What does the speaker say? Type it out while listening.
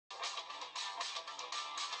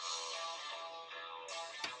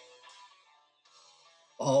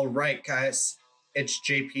All right, guys, it's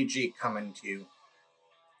JPG coming to you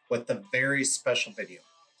with a very special video.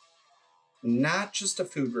 Not just a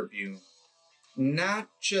food review, not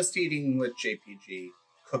just eating with JPG,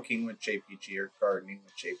 cooking with JPG, or gardening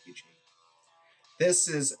with JPG. This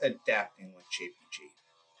is adapting with JPG.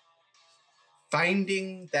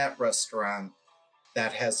 Finding that restaurant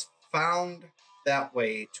that has found that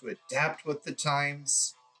way to adapt with the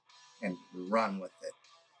times and run with it.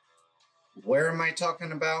 Where am I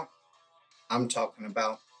talking about? I'm talking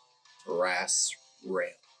about Brass Rail.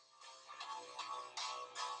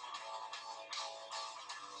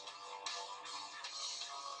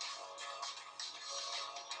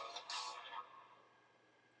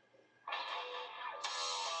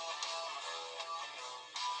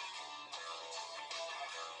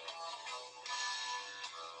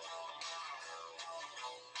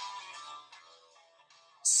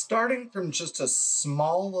 Starting from just a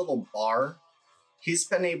small little bar, he's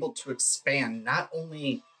been able to expand not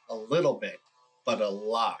only a little bit, but a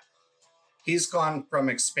lot. He's gone from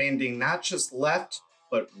expanding not just left,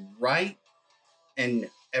 but right and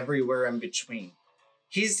everywhere in between.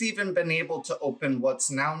 He's even been able to open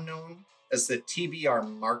what's now known as the TBR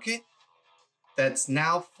market that's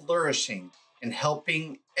now flourishing and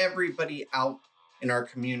helping everybody out in our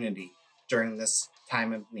community during this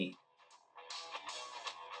time of need.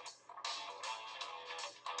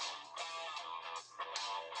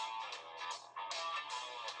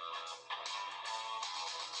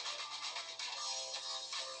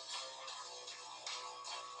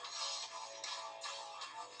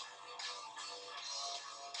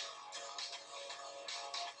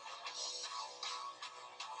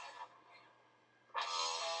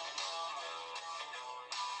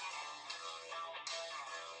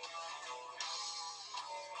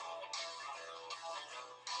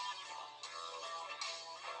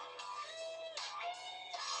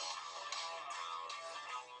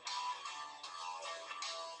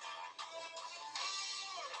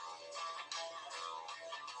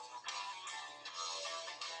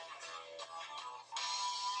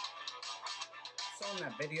 So in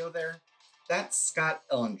that video there, that's Scott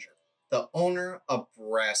Ellinger, the owner of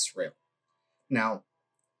Brass Rail. Now,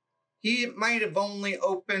 he might have only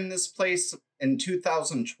opened this place in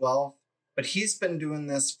 2012, but he's been doing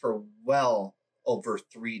this for well over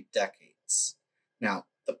 3 decades. Now,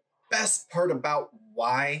 the best part about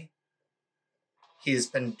why he's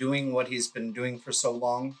been doing what he's been doing for so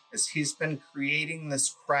long is he's been creating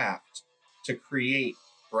this craft to create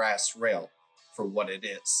Brass Rail for what it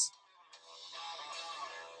is.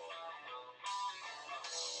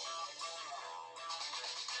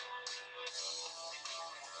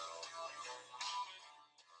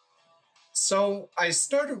 So I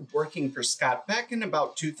started working for Scott back in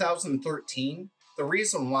about 2013. The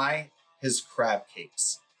reason why, his crab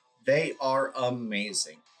cakes. They are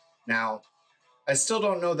amazing. Now, I still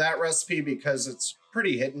don't know that recipe because it's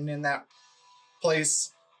pretty hidden in that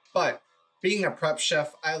place. But being a prep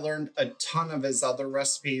chef, I learned a ton of his other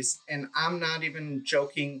recipes. And I'm not even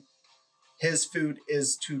joking. His food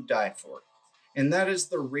is to die for. And that is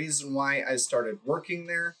the reason why I started working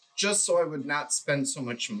there, just so I would not spend so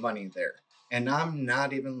much money there. And I'm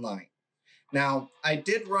not even lying. Now, I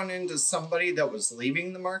did run into somebody that was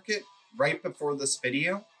leaving the market right before this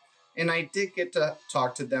video, and I did get to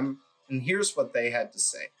talk to them, and here's what they had to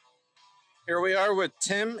say. Here we are with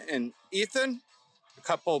Tim and Ethan, a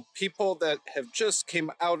couple people that have just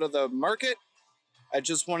came out of the market. I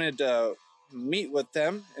just wanted to meet with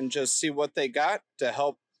them and just see what they got to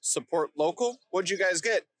help support local. What'd you guys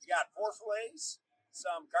get? We got 4 fillets,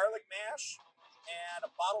 some garlic mash, and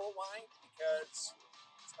a bottle of wine because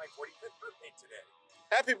it's my 45th birthday today.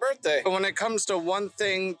 Happy birthday. When it comes to one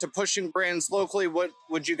thing to pushing brands locally, what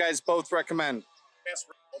would you guys both recommend? Brass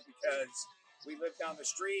Rail, because we live down the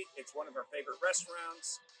street. It's one of our favorite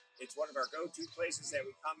restaurants. It's one of our go-to places that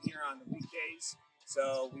we come here on the weekdays.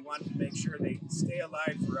 So we wanted to make sure they stay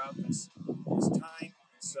alive throughout this time.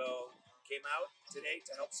 So we came out today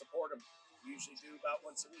to help support them. We usually do about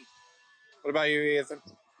once a week. What about you, Ethan?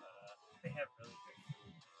 They have really good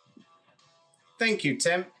food. Thank you,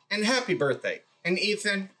 Tim, and happy birthday. And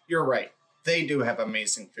Ethan, you're right. They do have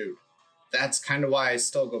amazing food. That's kind of why I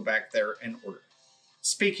still go back there and order.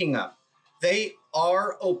 Speaking of, they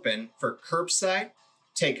are open for curbside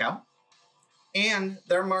takeout, and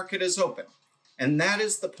their market is open. And that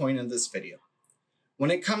is the point of this video. When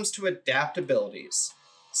it comes to adaptabilities,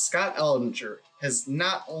 Scott Ellinger has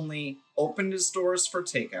not only opened his doors for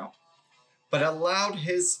takeout, but allowed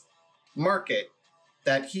his market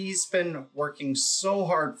that he's been working so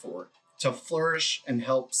hard for to flourish and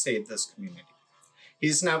help save this community.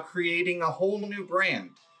 He's now creating a whole new brand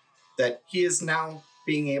that he is now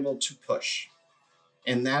being able to push.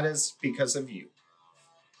 And that is because of you.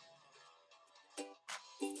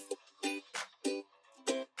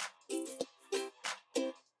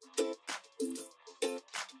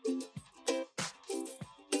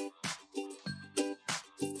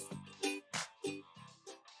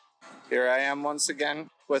 Here I am once again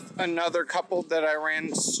with another couple that I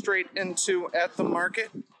ran straight into at the market,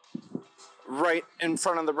 right in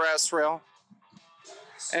front of the brass rail.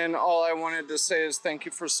 And all I wanted to say is thank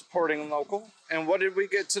you for supporting local. And what did we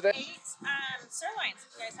get today? 8 sirloins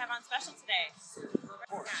you guys have on special today.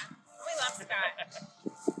 Yeah. We love Scott here at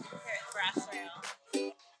the brass rail.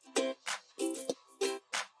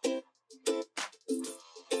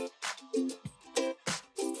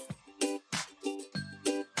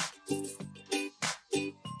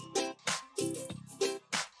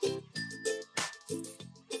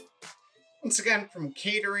 Once again, from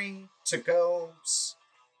catering to goes,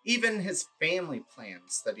 even his family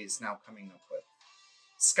plans that he's now coming up with.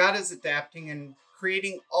 Scott is adapting and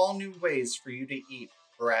creating all new ways for you to eat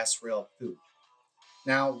brass rail food.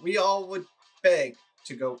 Now, we all would beg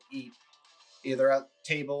to go eat either at the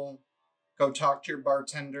table, go talk to your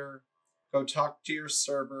bartender, go talk to your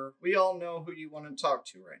server. We all know who you want to talk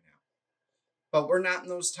to right now. But we're not in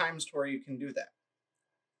those times to where you can do that.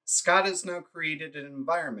 Scott has now created an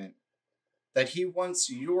environment that he wants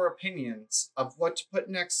your opinions of what to put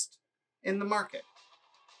next in the market.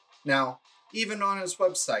 Now, even on his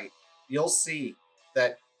website, you'll see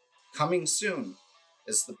that coming soon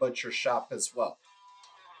is the butcher shop as well.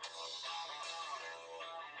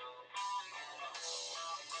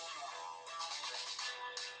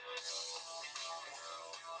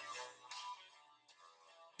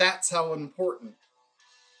 That's how important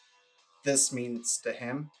this means to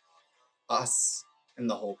him, us, and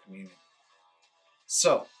the whole community.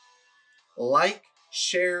 So, like,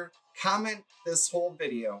 share, comment this whole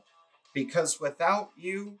video, because without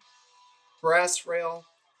you, brass rail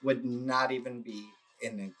would not even be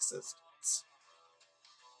in existence.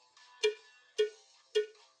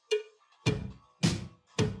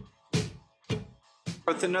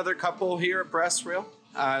 With another couple here at Brass Rail,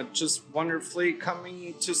 just wonderfully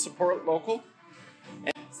coming to support local.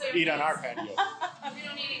 Eat on our patio. We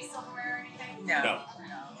don't need any silverware or anything? No.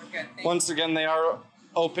 We're good. Once again, they are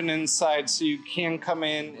open inside, so you can come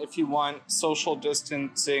in if you want, social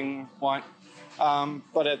distancing, but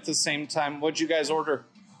at the same time, what'd you guys order?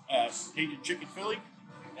 Cajun chicken Philly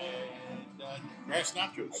and grass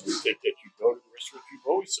nachos. I would think that you go to the restaurants you've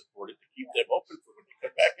always supported to keep them open for when you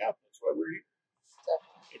come back out. That's why we're here.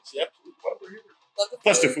 It's absolutely why we're here.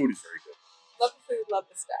 Plus, the food is very good. Love the food, love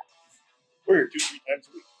the staff. We're here 2-3 times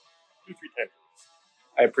a week. 2-3 times a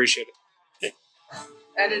week. I appreciate it.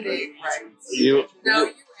 Editing, right? You, No,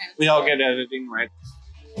 you we all get editing right.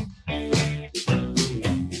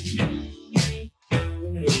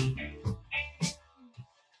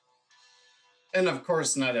 And of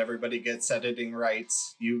course, not everybody gets editing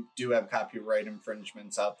rights. You do have copyright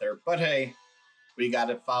infringements out there, but hey, we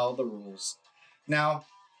gotta follow the rules. Now,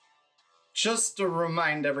 just to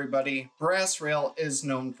remind everybody, Brass Rail is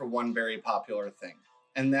known for one very popular thing,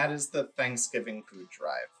 and that is the Thanksgiving food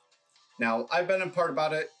drive. Now, I've been a part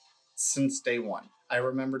about it since day one. I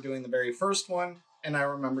remember doing the very first one, and I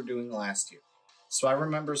remember doing last year. So I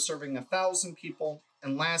remember serving 1,000 people,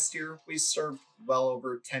 and last year we served well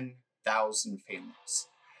over 10,000 families.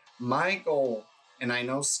 My goal, and I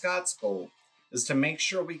know Scott's goal, is to make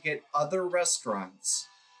sure we get other restaurants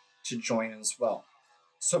to join as well.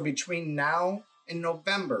 So between now and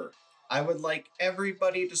November, I would like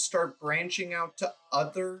everybody to start branching out to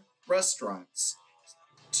other restaurants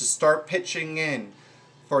to start pitching in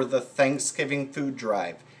for the Thanksgiving food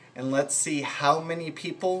drive. And let's see how many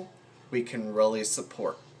people we can really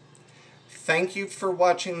support. Thank you for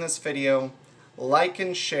watching this video. Like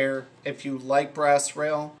and share if you like Brass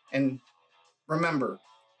Rail. And remember,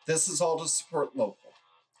 this is all to support local.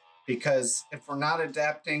 Because if we're not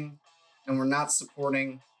adapting and we're not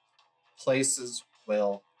supporting, places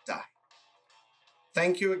will die.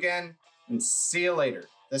 Thank you again, and see you later.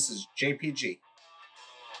 This is JPG.